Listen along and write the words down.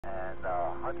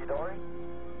hunky-dory?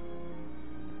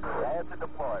 That's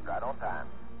deployed, right on time.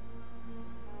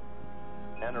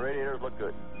 And the radiators look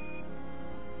good.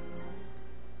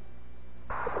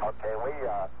 Okay,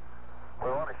 we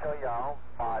want to show you our own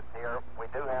pods here. We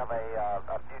do have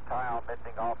a few tile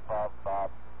missing off of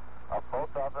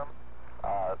both of them.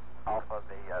 Off of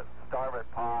the starboard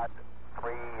pod,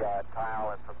 3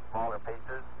 tile and some smaller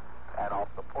pieces. And off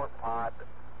the port pod,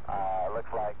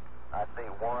 looks like I see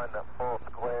 1 full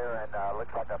square and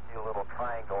looks like a few little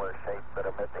triangular shapes that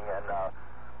are missing. And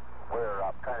we're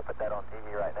trying to put that on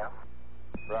TV right now.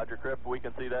 Roger, Crip, we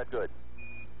can see that good.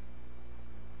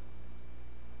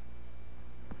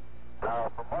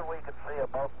 From what we can see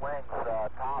of both wings,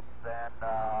 tops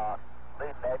and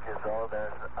leading edges, though,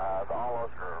 all those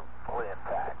are fully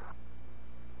intact.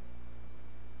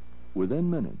 Within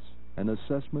minutes, an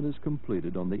assessment is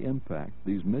completed on the impact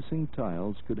these missing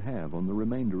tiles could have on the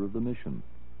remainder of the mission.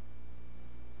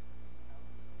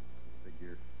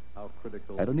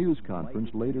 At a news conference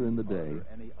later in the day,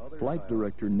 Flight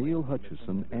Director Neil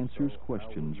Hutchison answers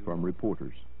questions from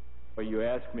reporters. Well, you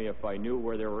asked me if I knew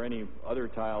where there were any other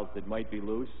tiles that might be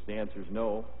loose. The answer is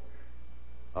no.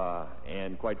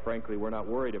 And quite frankly, we're not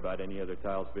worried about any other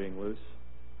tiles being loose.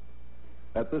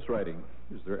 At this writing,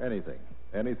 is there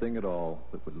anything at all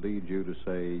that would lead you to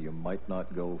say you might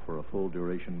not go for a full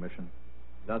duration mission?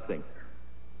 Nothing.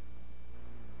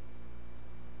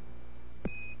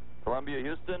 Columbia,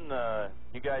 Houston,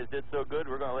 you guys did so good,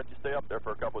 we're going to let you stay up there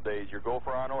for a couple of days. Your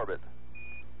gopher on orbit.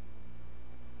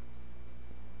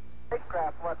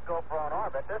 Spacecraft must go for on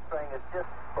orbit. This thing is just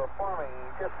performing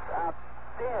just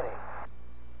outstanding.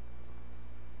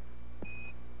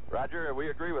 Roger, we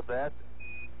agree with that.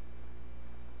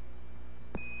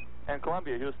 And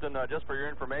Columbia, Houston, just for your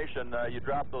information, you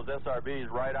dropped those SRBs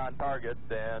right on target,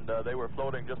 and they were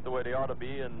floating just the way they ought to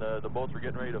be, and the boats were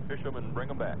getting ready to fish them and bring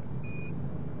them back.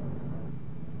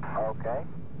 Okay.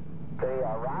 The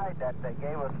ride that they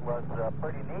gave us was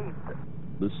pretty neat.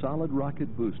 The solid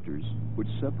rocket boosters, which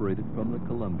separated from the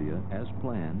Columbia as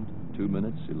planned 2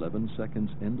 minutes 11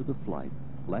 seconds into the flight,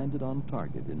 landed on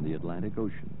target in the Atlantic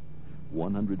Ocean,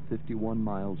 151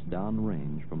 miles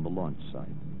downrange from the launch site.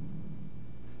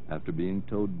 After being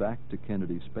towed back to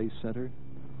Kennedy Space Center,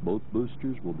 both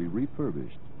boosters will be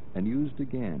refurbished and used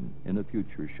again in a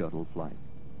future shuttle flight.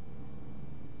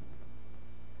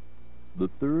 The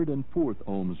 3rd and 4th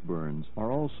OMS burns are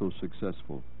also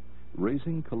successful,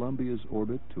 raising Columbia's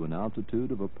orbit to an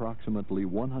altitude of approximately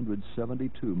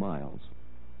 172 miles.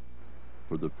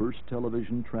 For the first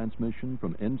television transmission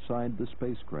from inside the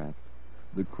spacecraft,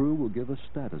 the crew will give a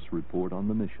status report on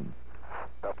the mission.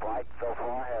 The flight so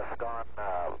far has gone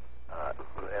as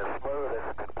smooth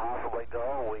as it could possibly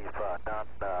go. We've done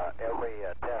every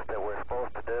test that we're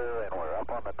supposed to do, and we're up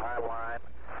on the timeline,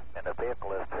 and the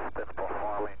vehicle has just been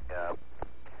performing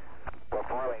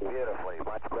beautifully,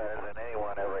 much better than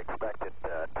anyone ever expected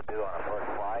to do on a first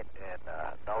flight, and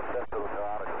no systems are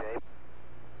out of shape.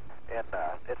 And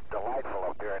it's delightful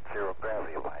up here in zero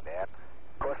gravity, might add.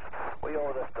 Of course, we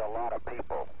owe this to a lot of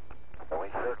people, and we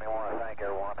certainly want to thank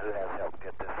everyone who has helped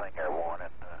get this thing airborne,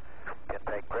 and can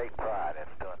take great pride in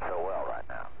doing so well right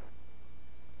now.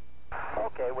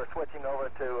 Okay, we're switching over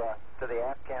to the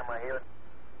aft camera here.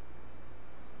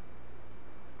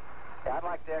 Yeah, I'd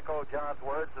like to echo John's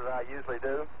words as I usually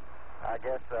do. I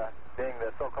guess being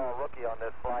the so-called rookie on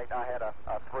this flight, I had a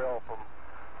thrill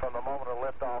from the moment of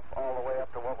liftoff all the way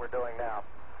up to what we're doing now.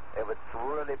 It's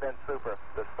really been super.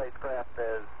 The spacecraft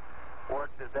has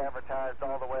worked as advertised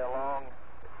all the way along.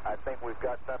 I think we've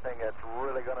got something that's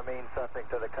really going to mean something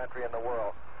to the country and the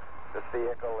world. This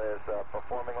vehicle is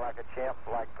performing like a champ,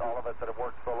 like all of us that have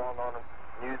worked so long on it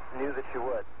knew that you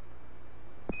would.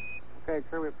 Okay,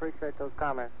 sure, we appreciate those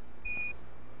comments.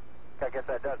 I guess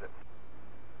that does it.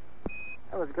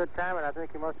 That was a good time, and I think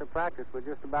you must have practiced. We're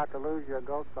just about to lose your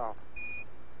ghost song.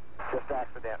 Just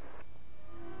accident.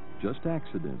 Just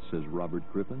accident, says Robert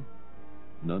Crippen.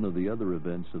 None of the other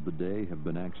events of the day have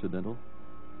been accidental.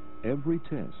 Every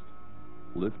test,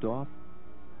 liftoff,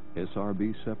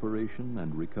 SRB separation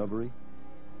and recovery,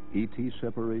 ET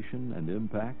separation and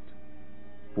impact,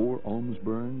 4 OMS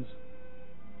burns,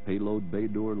 payload bay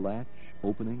door latch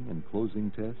opening and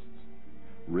closing tests,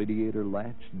 radiator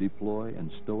latch deploy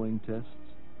and stowing tests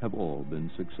have all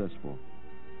been successful.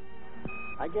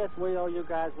 I guess we owe you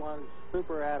guys one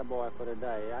super attaboy for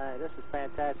today. This is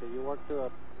fantastic. You worked through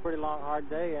a pretty long, hard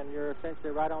day, and you're essentially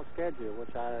right on schedule, which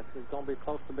is going to be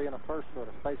close to being a first for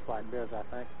the spaceflight biz, I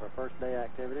think, for first day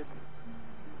activities.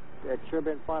 It's sure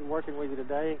been fun working with you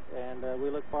today, and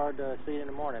we look forward to seeing you in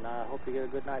the morning. I hope you get a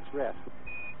good night's rest.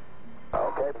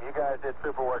 Okay, you guys did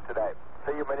super work today.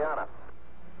 See you mañana.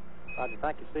 Roger.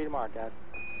 Thank you. See you tomorrow, guys.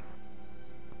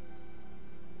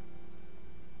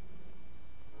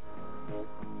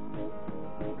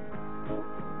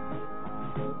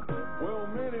 Well,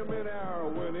 many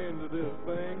hours went into this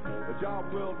thing. A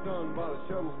job well done by the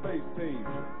Shuttle space team.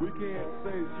 We can't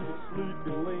say she's sleek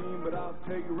and lean, but I'll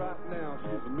tell you right now,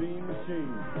 she's a mean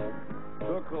machine.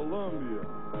 The Columbia,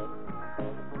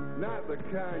 not the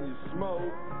kind you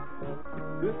smoke.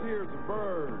 This here's a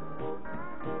bird.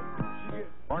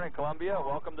 Morning, Columbia.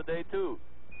 Welcome to day 2.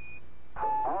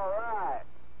 All right.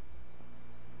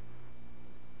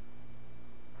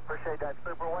 Appreciate that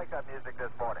super wake-up music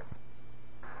this morning.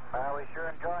 Well, we sure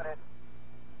enjoyed it.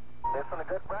 This was a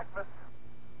good breakfast.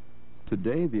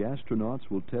 Today, the astronauts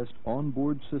will test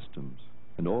onboard systems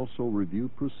and also review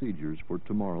procedures for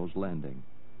tomorrow's landing.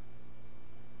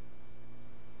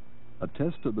 A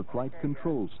test of the flight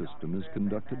control system is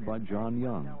conducted by John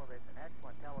Young.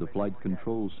 The flight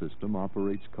control system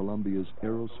operates Columbia's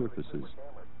aero surfaces,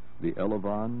 the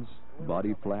elevons,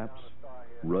 body flaps,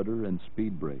 rudder, and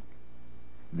speed brake.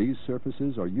 These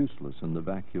surfaces are useless in the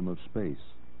vacuum of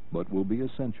space, but will be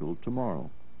essential tomorrow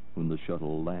when the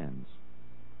shuttle lands.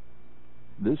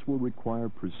 This will require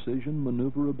precision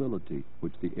maneuverability,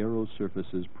 which the aero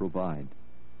surfaces provide.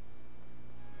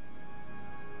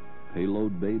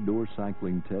 Payload bay door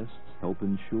cycling tests help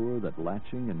ensure that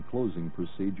latching and closing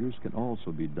procedures can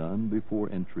also be done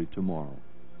before entry tomorrow.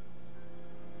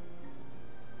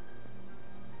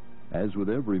 As with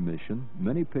every mission,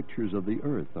 many pictures of the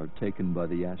Earth are taken by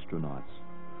the astronauts,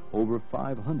 over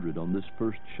 500 on this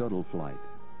first shuttle flight.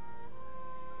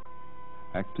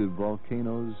 Active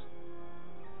volcanoes,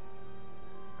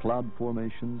 cloud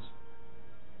formations,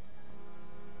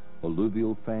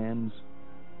 alluvial fans,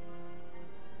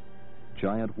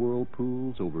 giant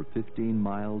whirlpools over 15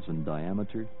 miles in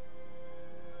diameter,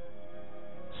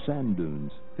 sand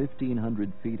dunes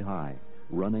 1,500 feet high,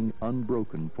 running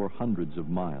unbroken for hundreds of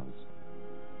miles.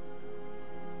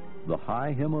 The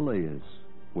high Himalayas,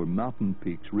 where mountain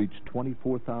peaks reach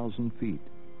 24,000 feet.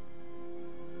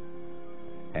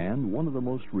 And one of the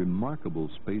most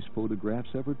remarkable space photographs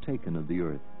ever taken of the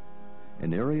Earth,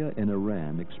 an area in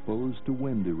Iran exposed to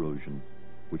wind erosion,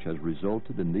 which has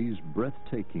resulted in these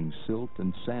breathtaking silt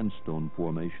and sandstone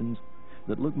formations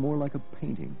that look more like a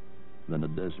painting than a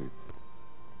desert.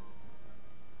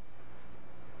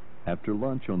 After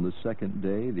lunch on the second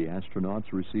day, the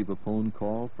astronauts receive a phone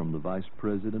call from the Vice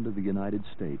President of the United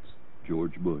States,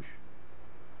 George Bush.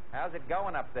 How's it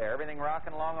going up there? Everything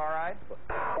rocking along all right?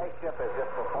 Spaceship is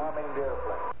just performing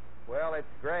beautifully. Well, it's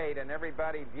great, and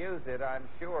everybody views it, I'm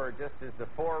sure, just as the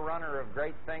forerunner of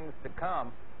great things to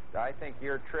come. I think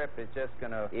your trip is just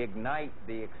going to ignite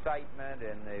the excitement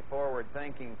and the forward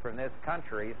thinking from this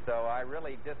country, so I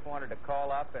really just wanted to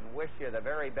call up and wish you the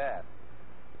very best.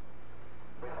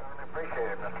 We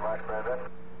appreciate it, Mr. Vice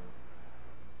President.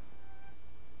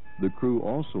 The crew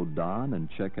also don and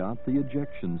check out the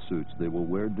ejection suits they will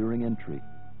wear during entry.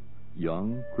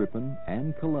 Young, Crippen,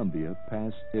 and Columbia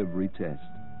pass every test.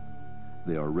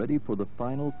 They are ready for the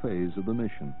final phase of the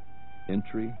mission,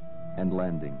 entry and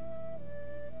landing.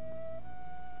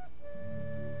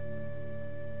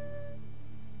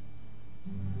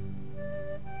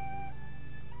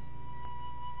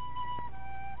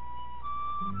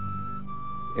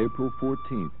 April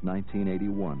 14,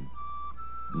 1981.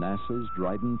 NASA's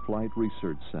Dryden Flight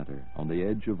Research Center on the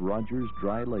edge of Rogers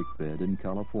Dry Lake Bed in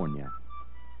California.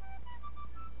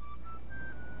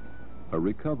 A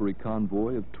recovery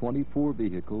convoy of 24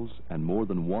 vehicles and more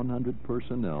than 100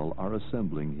 personnel are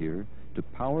assembling here to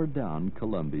power down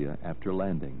Columbia after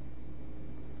landing.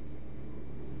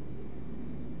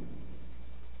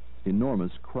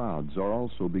 Enormous crowds are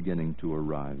also beginning to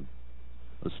arrive.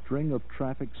 A string of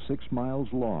traffic 6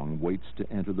 miles long waits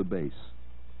to enter the base.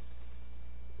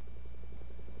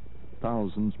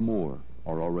 Thousands more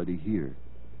are already here.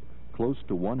 Close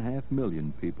to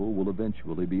 500,000 people will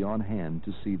eventually be on hand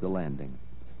to see the landing.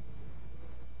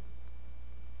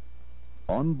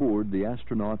 On board, the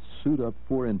astronauts suit up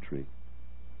for entry.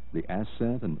 The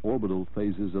ascent and orbital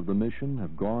phases of the mission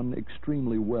have gone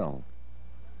extremely well.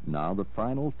 Now the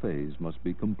final phase must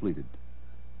be completed.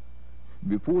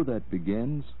 Before that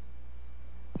begins,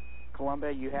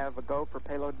 Columbia, you have a go for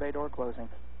payload bay door closing.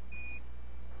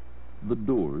 the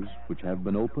doors, which have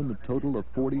been open a total of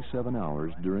 47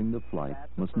 hours during the flight,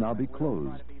 must now be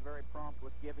closed.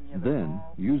 Then,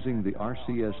 using the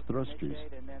RCS thrusters,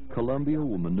 Columbia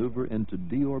will maneuver into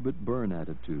deorbit burn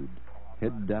attitude,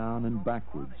 head down and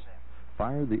backwards,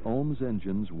 fire the OMS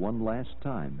engines one last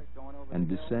time, and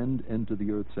descend into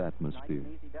the Earth's atmosphere. Nice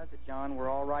and easy does it, John. We're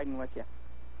all riding with you.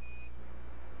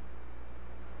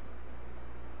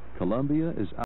 Columbia is